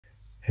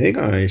Hey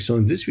guys, so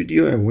in this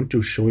video I want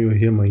to show you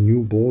here my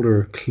new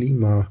Boldr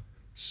Klima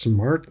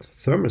Smart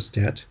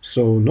Thermostat.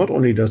 So not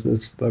only does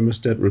this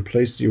thermostat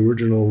replace the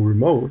original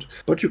remote,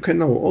 but you can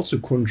now also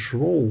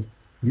control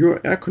your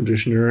air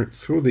conditioner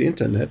through the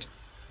internet.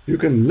 You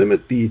can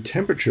limit the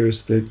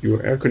temperatures that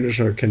your air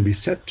conditioner can be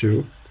set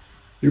to.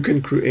 You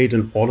can create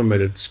an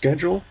automated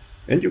schedule,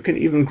 and you can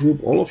even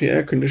group all of your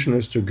air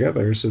conditioners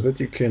together so that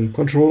you can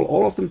control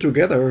all of them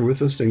together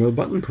with a single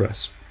button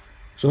press.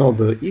 So now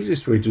the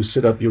easiest way to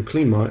set up your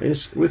Klima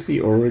is with the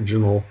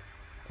original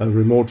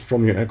remote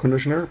from your air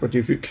conditioner, but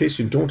if in case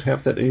you don't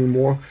have that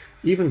anymore,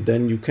 even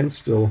then you can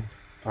still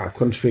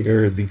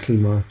configure the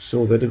Klima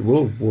so that it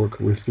will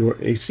work with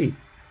your AC.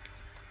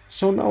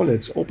 So now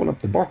let's open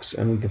up the box,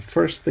 and the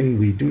first thing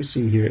we do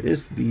see here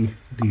is the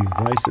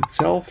device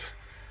itself.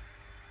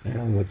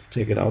 And let's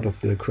take it out of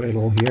the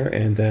cradle here,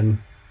 and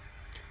then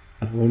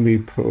when we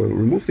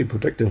remove the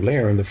protective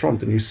layer in the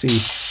front, and you see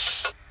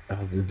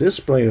the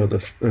display or the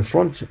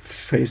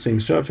front-facing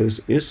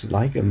surface is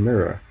like a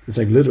mirror. It's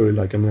like literally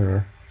like a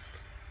mirror.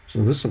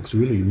 So this looks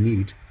really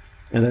neat.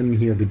 And then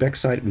here the back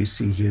side, we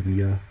see here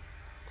the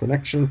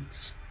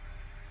connections.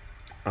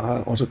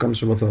 Also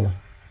comes with a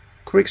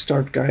quick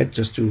start guide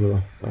just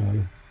to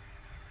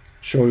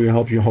show you,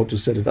 help you how to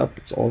set it up.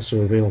 It's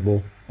also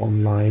available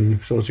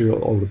online, shows you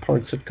all the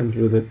parts that comes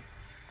with it.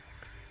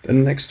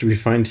 Then next we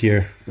find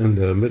here in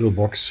the middle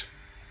box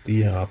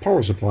the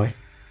power supply.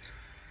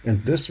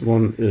 And this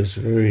one is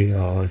very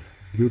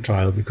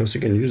utile because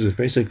you can use it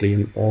basically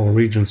in all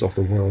regions of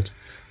the world.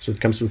 So it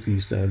comes with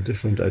these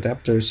different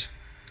adapters.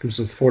 It comes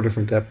with 4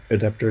 different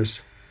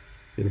adapters.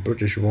 The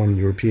British one,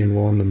 European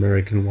one,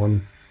 American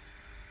one.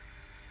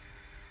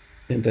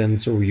 And then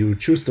so you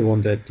choose the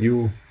one that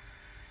you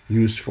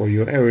use for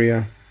your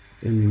area.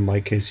 In my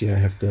case here I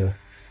have the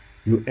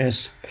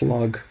US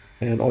plug,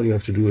 and all you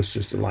have to do is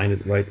just align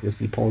it right with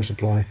the power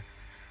supply.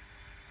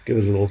 Give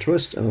it a little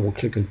twist and it will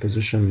click in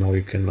position. Now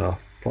you can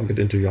plug it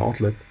into your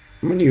outlet.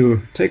 When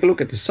you take a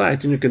look at the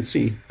side, then you can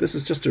see this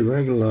is just a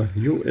regular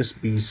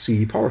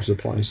USB-C power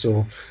supply.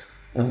 So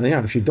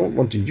yeah, if you don't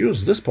want to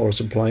use this power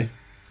supply,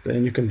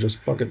 then you can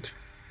just plug it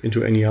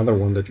into any other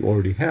one that you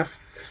already have.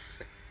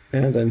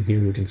 And then here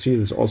we can see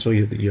there's also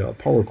here the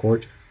power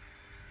cord.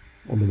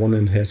 On the one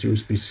end has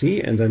USB-C,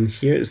 and then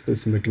here is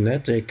this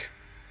magnetic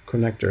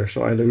connector.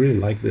 So I really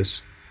like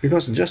this,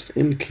 because just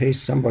in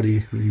case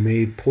somebody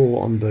may pull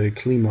on the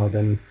Klima,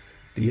 then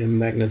the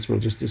magnets will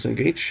just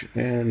disengage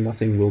and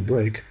nothing will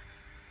break.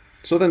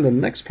 So then the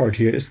next part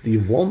here is the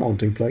wall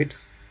mounting plate.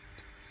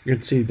 You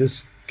can see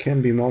this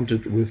can be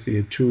mounted with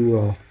the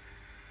 2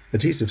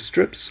 adhesive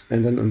strips,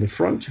 and then in the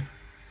front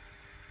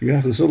you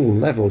have this little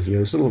level here,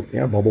 this little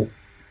air bubble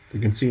you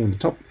can see on the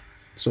top.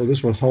 So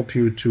this will help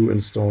you to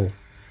install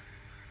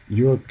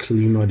your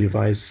Klima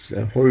device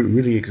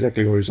really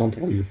exactly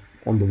horizontally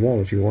on the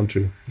wall if you want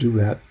to do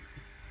that.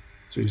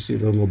 So you see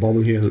the little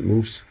bubble here as it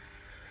moves.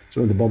 So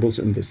when the bubble's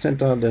in the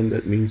center, then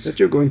that means that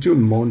you're going to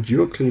mount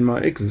your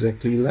Klima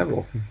exactly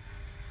level.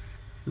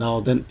 Now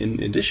then, in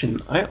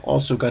addition, I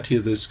also got here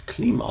this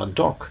Klima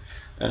dock,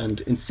 and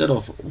instead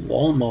of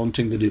wall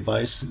mounting the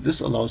device, this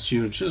allows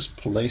you to just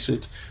place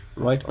it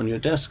right on your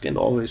desk and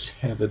always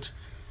have it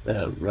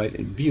right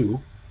in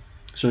view.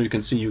 So you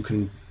can see you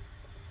can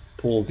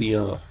pull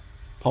the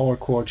power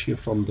cord here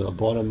from the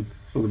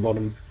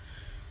bottom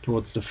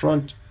towards the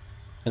front,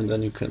 and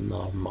then you can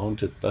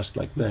mount it just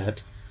like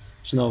that.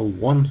 So now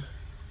one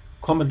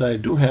comment I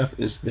do have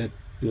is that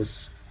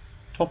this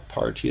top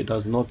part here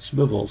does not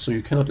swivel, so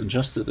you cannot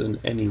adjust it in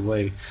any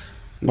way.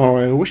 Now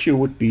I wish you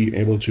would be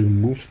able to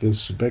move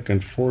this back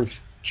and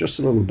forth just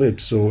a little bit,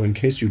 so in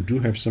case you do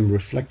have some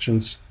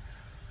reflections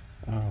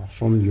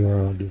from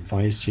your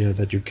device here,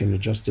 that you can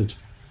adjust it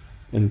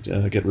and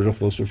get rid of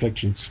those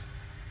reflections.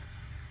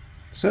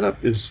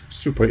 Setup is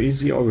super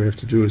easy. All we have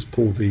to do is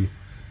pull the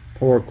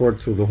power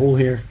cord through the hole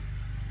here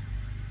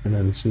and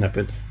then snap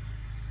it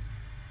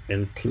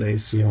in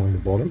place here on the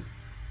bottom,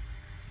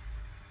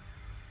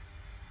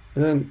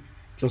 and then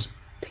just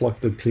plug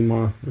the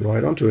Klima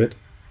right onto it,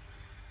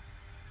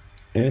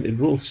 and it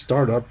will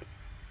start up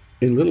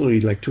in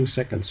literally like 2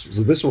 seconds.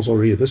 So this was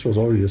already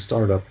a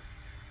startup,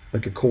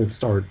 like a cold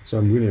start. So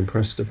I'm really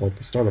impressed about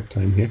the startup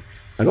time here.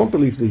 I don't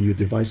believe that your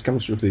device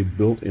comes with a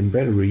built-in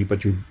battery,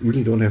 but you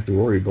really don't have to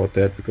worry about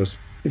that, because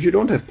if you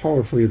don't have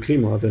power for your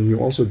Klima, then you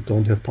also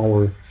don't have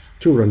power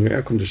to run your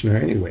air conditioner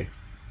anyway.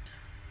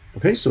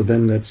 Okay, so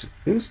then let's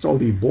install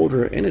the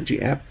Boldr Energy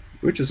app,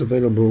 which is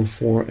available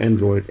for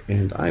Android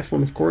and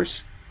iPhone, of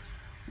course.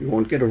 You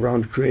won't get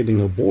around creating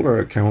a Boldr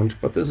account,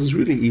 but this is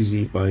really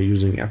easy by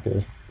using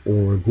Apple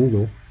or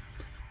Google.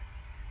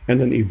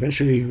 And then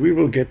eventually we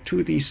will get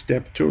to the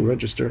step to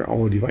register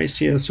our device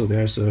here. So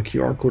there's a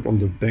QR code on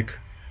the back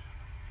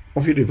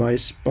of your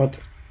device, but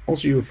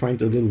also you'll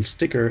find a little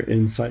sticker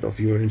inside of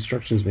your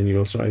instructions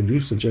manual, so I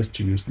do suggest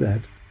to use that.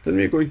 Then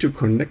we're going to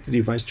connect the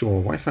device to our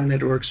Wi-Fi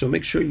network, so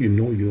make sure you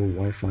know your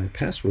Wi-Fi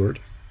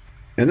password.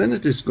 And then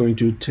it is going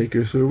to take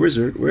you through a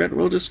wizard where it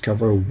will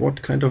discover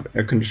what kind of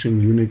air conditioning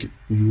unit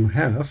you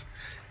have.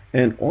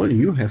 And all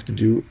you have to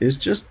do is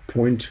just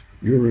point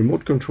your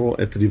remote control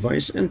at the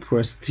device and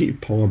press the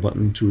power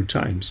button 2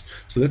 times.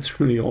 So that's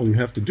really all you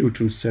have to do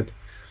to set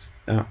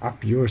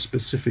up your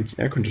specific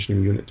air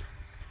conditioning unit.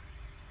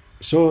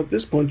 So at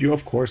this point, you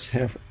of course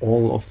have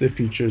all of the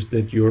features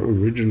that your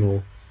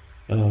original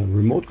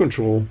remote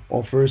control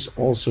offers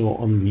also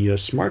on the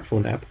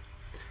smartphone app.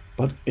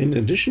 But in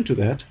addition to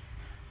that,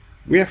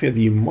 we have here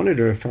the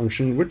monitor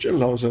function, which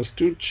allows us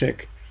to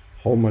check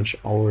how much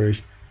our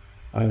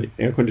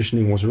air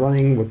conditioning was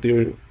running, what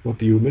the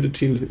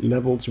humidity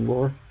levels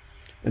were.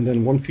 And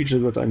then one feature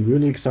that I'm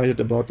really excited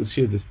about is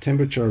here this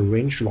temperature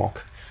range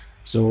lock.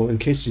 So in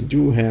case you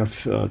do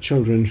have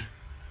children,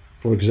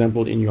 for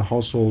example, in your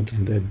household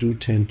that do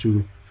tend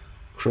to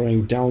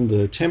crank down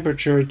the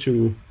temperature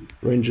to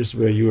ranges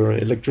where your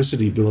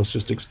electricity bill is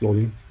just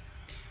exploding,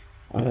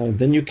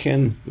 then you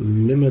can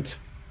limit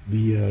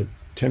the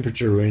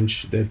temperature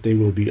range that they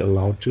will be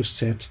allowed to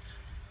set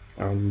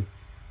on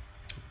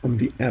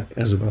the app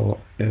as well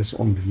as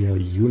on the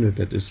unit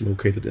that is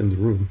located in the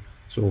room.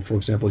 So for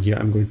example, here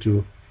I'm going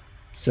to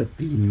set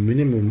the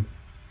minimum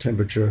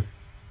temperature,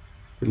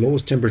 the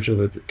lowest temperature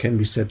that can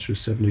be set to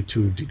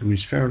 72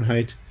 degrees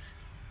Fahrenheit.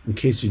 In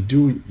case you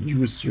do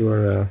use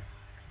your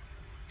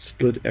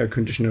split air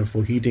conditioner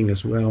for heating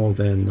as well,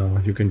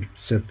 then you can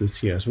set this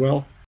here as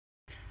well.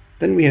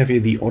 Then we have here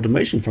the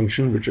automation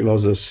function, which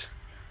allows us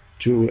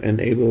to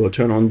enable or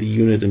turn on the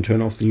unit and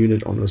turn off the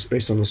unit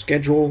based on a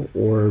schedule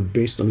or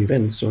based on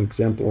events. So,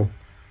 example,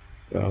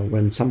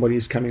 when somebody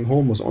is coming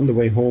home, was on the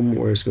way home,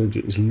 or is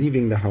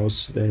leaving the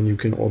house, then you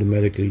can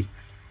automatically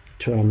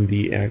turn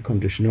the air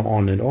conditioner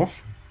on and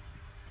off.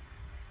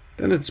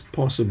 Then it's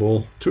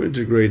possible to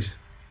integrate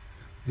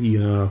the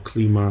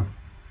Klima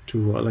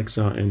to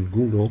Alexa and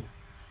Google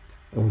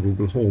or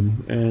Google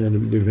Home,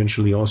 and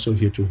eventually also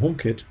here to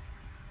HomeKit.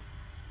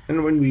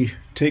 And when we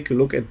take a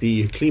look at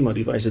the Klima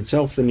device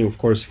itself, then you of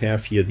course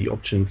have here the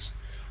options,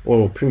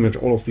 or pretty much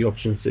all of the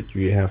options that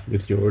you have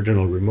with your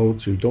original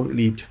remote. So you don't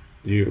need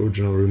the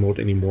original remote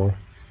anymore.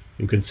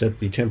 You can set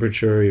the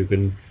temperature, you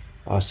can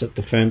set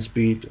the fan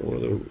speed or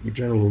the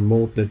general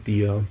mode that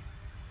the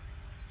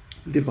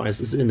device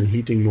is in, a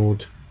heating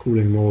mode,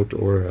 cooling mode,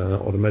 or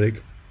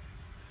automatic.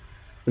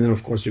 And then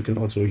of course you can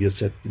also here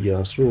set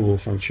the swivel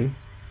function.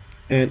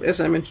 And as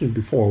I mentioned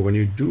before, when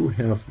you do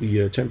have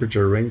the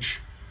temperature range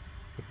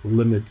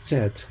limit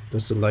set,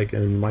 just like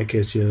in my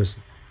case here is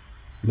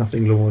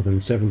nothing lower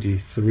than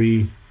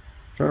 73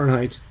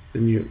 Fahrenheit,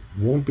 then you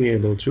won't be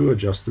able to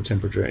adjust the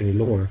temperature any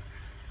lower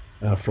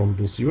from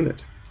this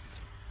unit.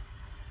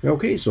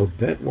 Okay, so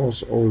that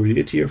was already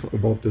it here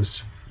about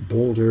this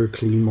Boldr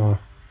Klima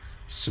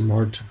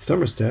Smart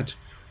Thermostat.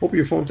 Hope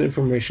you found the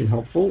information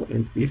helpful,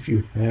 and if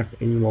you have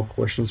any more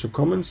questions or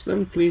comments,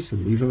 then please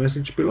leave a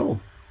message below.